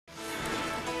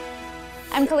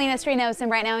I'm Kalina Strinos, and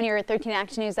right now in your 13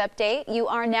 Action News update, you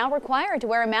are now required to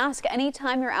wear a mask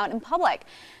anytime you're out in public.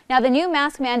 Now, the new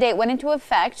mask mandate went into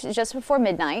effect just before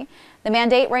midnight. The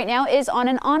mandate right now is on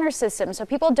an honor system, so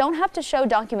people don't have to show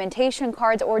documentation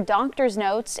cards or doctor's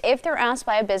notes if they're asked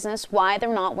by a business why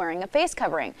they're not wearing a face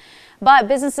covering. But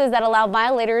businesses that allow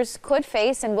violators could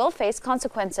face and will face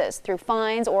consequences through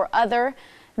fines or other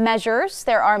measures.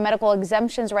 There are medical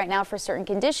exemptions right now for certain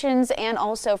conditions and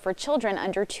also for children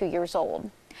under 2 years old.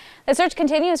 The search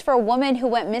continues for a woman who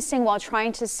went missing while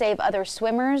trying to save other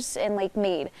swimmers in Lake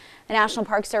Mead. The National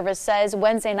Park Service says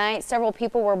Wednesday night several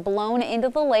people were blown into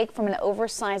the lake from an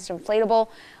oversized inflatable.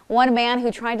 One man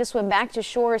who tried to swim back to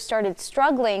shore started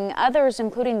struggling. Others,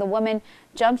 including the woman,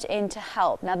 jumped in to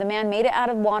help. Now, the man made it out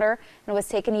of water and was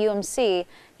taken to UMC.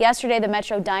 Yesterday, the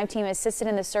Metro Dive Team assisted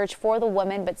in the search for the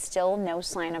woman, but still no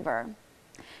sign of her.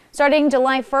 Starting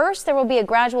July 1st, there will be a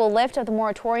gradual lift of the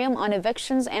moratorium on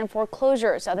evictions and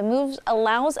foreclosures. Now, the move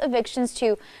allows evictions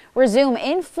to resume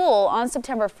in full on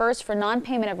September 1st for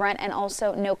non-payment of rent and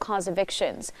also no-cause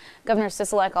evictions. Governor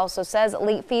Sisolak also says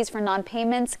late fees for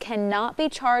non-payments cannot be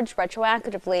charged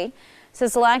retroactively.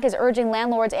 Sisolak is urging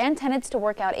landlords and tenants to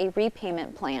work out a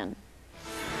repayment plan.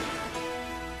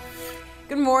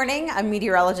 Good morning, I'm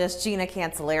meteorologist Gina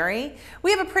Cancellari.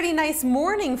 We have a pretty nice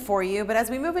morning for you, but as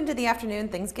we move into the afternoon,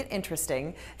 things get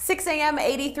interesting. 6 a.m.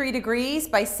 83 degrees,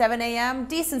 by 7 a.m.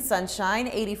 decent sunshine,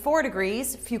 84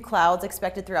 degrees, few clouds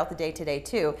expected throughout the day today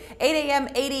too. 8 a.m.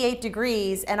 88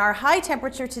 degrees, and our high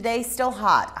temperature today still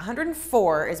hot.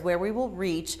 104 is where we will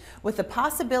reach, with the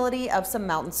possibility of some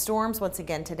mountain storms once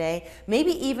again today,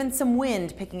 maybe even some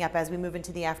wind picking up as we move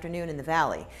into the afternoon in the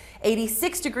valley.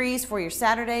 86 degrees for your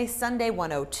Saturday, Sunday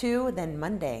 102, then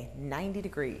Monday 90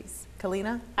 degrees.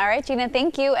 Kalina? All right, Gina,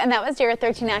 thank you. And that was your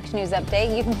 13 Action News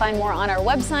update. You can find more on our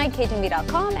website,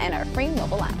 ktnv.com, and our free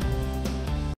mobile app.